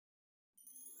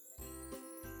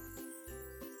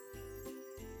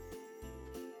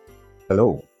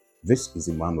Hello, this is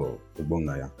Emmanuel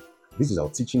Ogbonnaya. This is our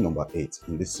teaching number 8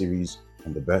 in this series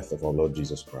on the birth of our Lord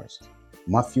Jesus Christ.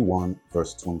 Matthew 1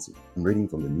 verse 20. I'm reading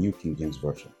from the New King James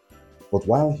Version. But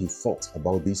while he thought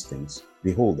about these things,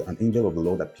 behold, an angel of the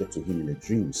Lord appeared to him in a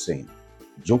dream, saying,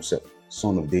 Joseph,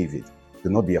 son of David, do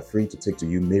not be afraid to take to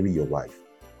you Mary your wife,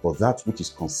 for that which is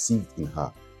conceived in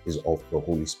her is of the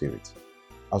Holy Spirit.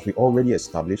 As we already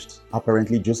established,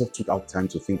 apparently Joseph took out time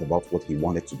to think about what he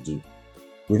wanted to do.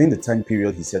 Within the time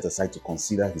period he set aside to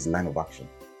consider his line of action,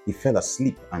 he fell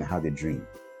asleep and had a dream.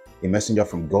 A messenger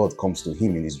from God comes to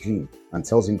him in his dream and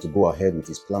tells him to go ahead with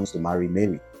his plans to marry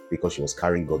Mary because she was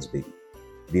carrying God's baby.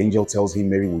 The angel tells him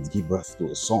Mary would give birth to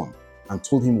a son and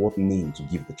told him what name to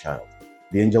give the child.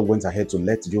 The angel went ahead to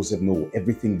let Joseph know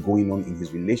everything going on in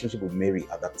his relationship with Mary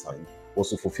at that time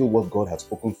was to fulfill what God had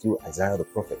spoken through Isaiah the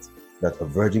prophet, that a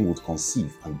virgin would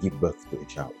conceive and give birth to a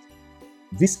child.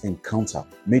 This encounter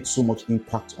made so much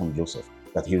impact on Joseph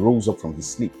that he rose up from his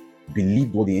sleep,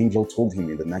 believed what the angel told him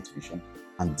in the night vision,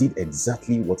 and did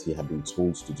exactly what he had been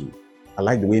told to do. I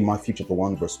like the way Matthew chapter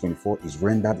 1 verse 24 is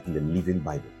rendered in the Living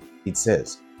Bible. It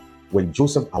says, when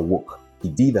Joseph awoke, he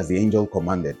did as the angel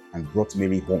commanded and brought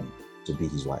Mary home to be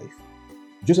his wife.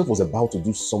 Joseph was about to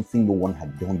do something no one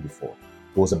had done before.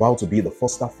 He was about to be the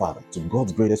foster father to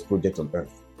God's greatest project on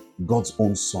earth, God's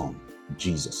own son,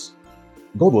 Jesus.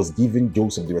 God was giving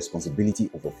Joseph the responsibility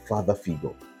of a father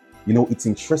figure. It's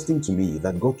interesting to me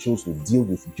that God chose to deal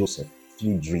with Joseph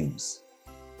through dreams.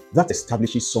 That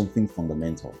establishes something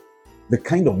fundamental. The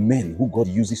kind of men who God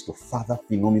uses to father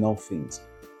phenomenal things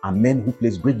are men who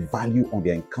place great value on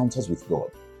their encounters with God,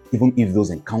 even if those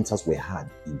encounters were had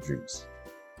in dreams.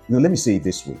 Let me say it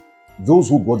this way. Those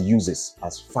who God uses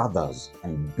as fathers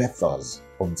and birthers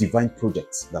of divine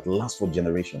projects that last for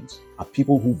generations are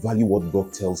people who value what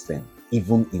God tells them,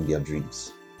 even in their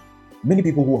dreams. Many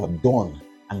people who have done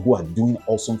and who are doing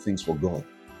awesome things for God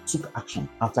took action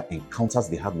after encounters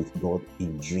they had with God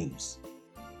in dreams.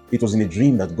 It was in a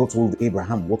dream that God told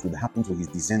Abraham what would happen to his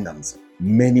descendants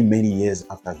many, many years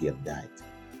after he had died.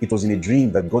 It was in a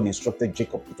dream that God instructed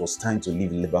Jacob it was time to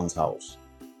leave Laban's house.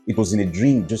 It was in a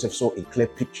dream Joseph saw a clear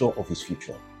picture of his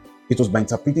future. It was by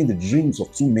interpreting the dreams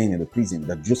of two men in the prison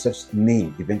that Joseph's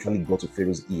name eventually got to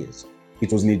Pharaoh's ears.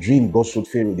 It was in a dream God showed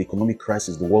Pharaoh the economic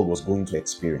crisis the world was going to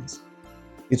experience.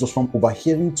 It was from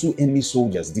overhearing two enemy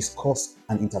soldiers discuss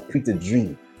and interpret a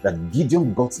dream that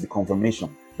Gideon got the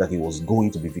confirmation that he was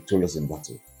going to be victorious in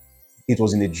battle. It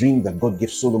was in a dream that God gave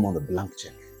Solomon a blank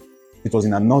check. It was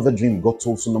in another dream God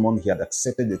told Solomon he had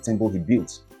accepted the temple he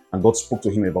built, and God spoke to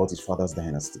him about his father's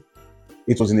dynasty.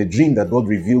 It was in a dream that God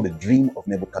revealed the dream of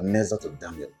Nebuchadnezzar to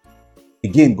Daniel.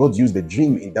 Again, God used the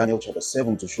dream in Daniel chapter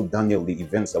 7 to show Daniel the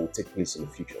events that would take place in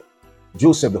the future.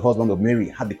 Joseph, the husband of Mary,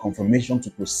 had the confirmation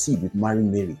to proceed with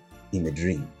marrying Mary in a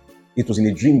dream. It was in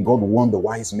a dream God warned the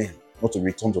wise men not to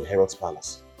return to Herod's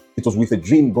palace. It was with a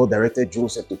dream God directed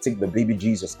Joseph to take the baby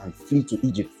Jesus and flee to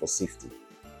Egypt for safety.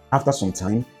 After some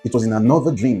time, it was in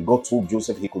another dream God told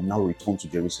Joseph he could now return to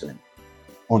Jerusalem.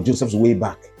 On Joseph's way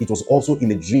back, it was also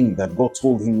in a dream that God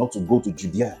told him not to go to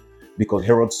Judea because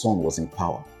Herod's son was in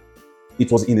power.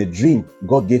 It was in a dream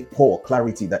God gave Paul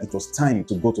clarity that it was time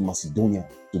to go to Macedonia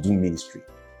to do ministry.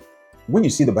 When you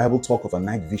see the Bible talk of a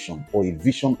night vision or a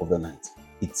vision of the night,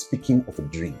 it's speaking of a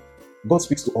dream. God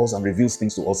speaks to us and reveals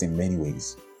things to us in many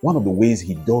ways. One of the ways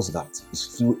he does that is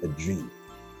through a dream.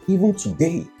 Even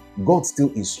today, God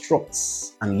still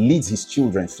instructs and leads his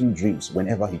children through dreams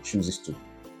whenever he chooses to.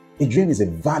 A dream is a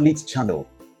valid channel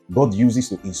God uses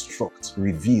to instruct,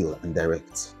 reveal, and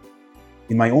direct.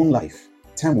 In my own life,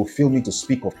 time will fail me to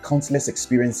speak of countless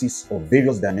experiences of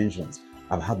various dimensions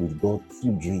I've had with God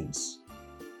through dreams.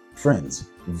 Friends,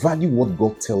 value what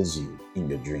God tells you in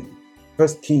your dream. 1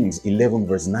 Kings 11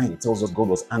 verse 9 tells us God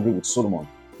was angry with Solomon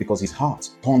because his heart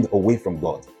turned away from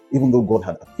God, even though God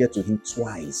had appeared to him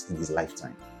twice in his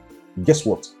lifetime. Guess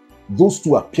what? Those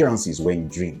two appearances were in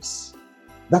dreams.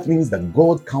 That means that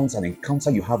God counts an encounter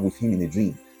you have with him in a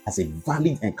dream as a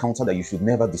valid encounter that you should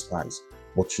never despise,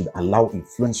 but should allow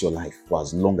influence your life for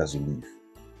as long as you live.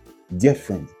 Dear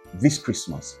friend, this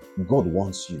Christmas, God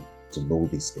wants you to know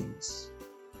these things.